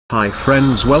Hi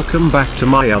friends, welcome back to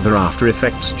my other After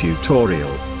Effects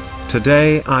tutorial.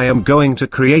 Today I am going to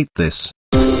create this.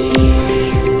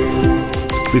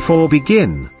 Before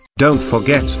begin, don't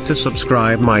forget to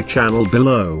subscribe my channel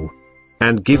below.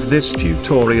 And give this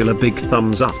tutorial a big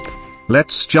thumbs up.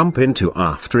 Let's jump into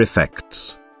After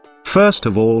Effects. First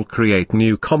of all, create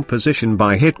new composition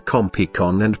by hit Comp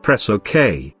icon and press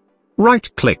OK.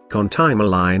 Right click on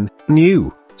Timeline,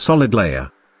 New, Solid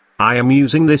Layer. I am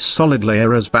using this solid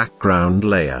layer as background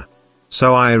layer.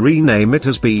 So I rename it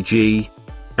as BG.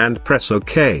 And press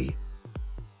OK.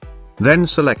 Then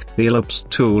select the ellipse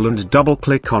tool and double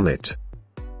click on it.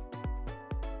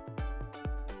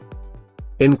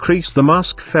 Increase the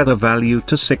mask feather value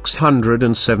to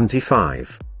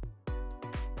 675.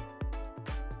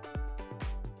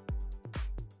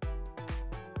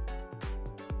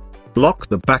 Lock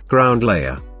the background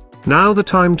layer. Now the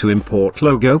time to import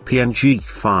logo PNG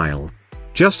file.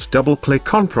 Just double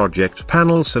click on project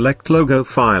panel, select logo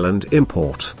file and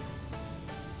import.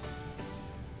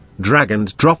 Drag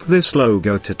and drop this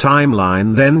logo to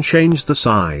timeline, then change the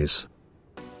size.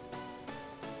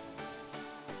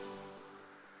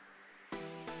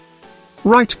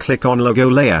 Right click on logo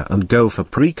layer and go for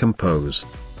pre-compose.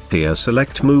 Here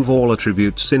select move all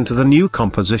attributes into the new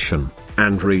composition,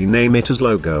 and rename it as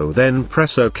logo, then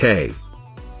press OK.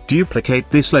 Duplicate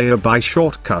this layer by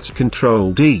shortcut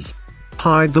Ctrl D.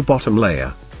 Hide the bottom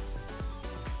layer.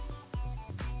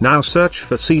 Now search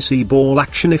for CC Ball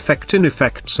Action Effect in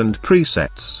Effects and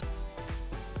Presets.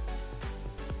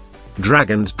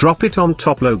 Drag and drop it on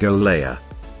top logo layer.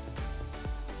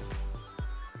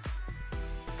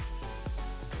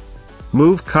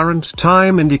 Move current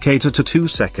time indicator to 2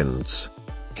 seconds.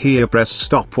 Here press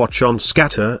stopwatch on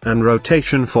scatter and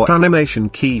rotation for animation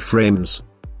keyframes.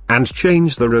 And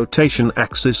change the rotation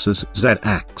axis as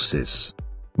Z-axis.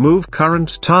 Move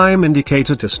current time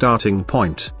indicator to starting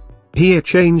point. Here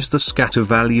change the scatter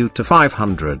value to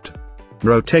 500.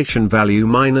 Rotation value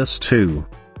 -2.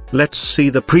 Let's see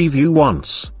the preview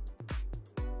once.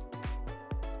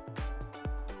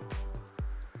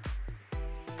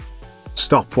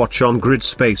 Stopwatch on grid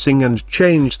spacing and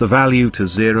change the value to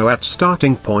 0 at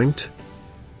starting point.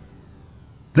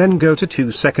 Then go to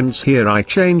 2 seconds, here I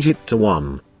change it to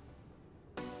 1.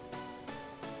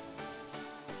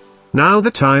 Now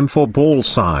the time for ball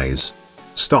size.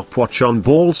 Stopwatch on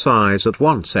ball size at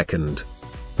 1 second.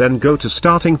 Then go to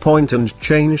starting point and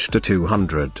change to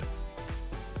 200.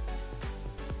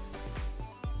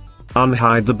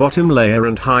 Unhide the bottom layer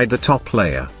and hide the top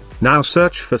layer. Now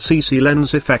search for CC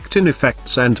Lens Effect in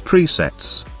Effects and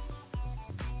Presets.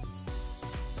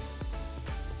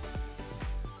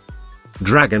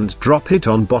 Drag and drop it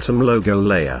on bottom logo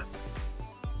layer.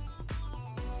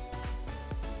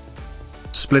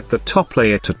 Split the top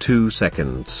layer to 2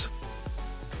 seconds.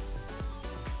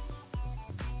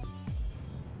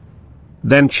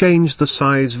 Then change the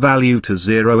size value to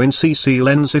 0 in CC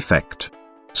Lens Effect.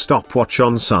 Stopwatch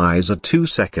on size at 2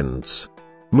 seconds.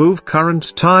 Move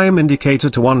current time indicator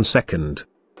to 1 second.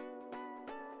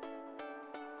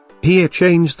 Here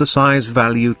change the size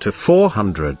value to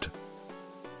 400.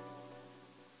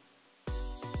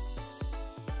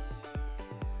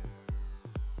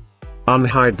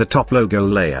 Unhide the top logo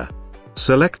layer.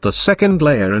 Select the second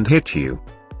layer and hit U.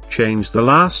 Change the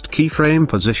last keyframe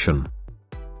position.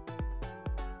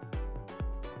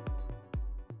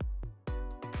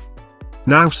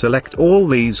 Now select all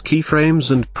these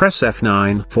keyframes and press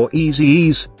F9 for easy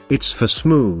ease, it's for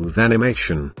smooth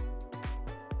animation.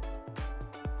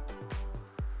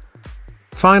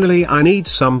 Finally, I need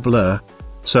some blur,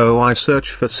 so I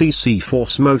search for CC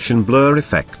Force Motion Blur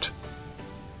Effect.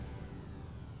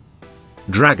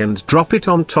 Drag and drop it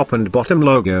on top and bottom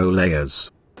logo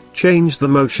layers. Change the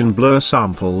motion blur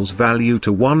samples value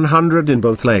to 100 in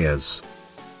both layers.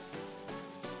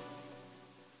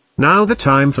 Now the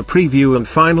time for preview and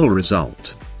final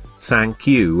result. Thank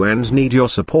you and need your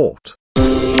support.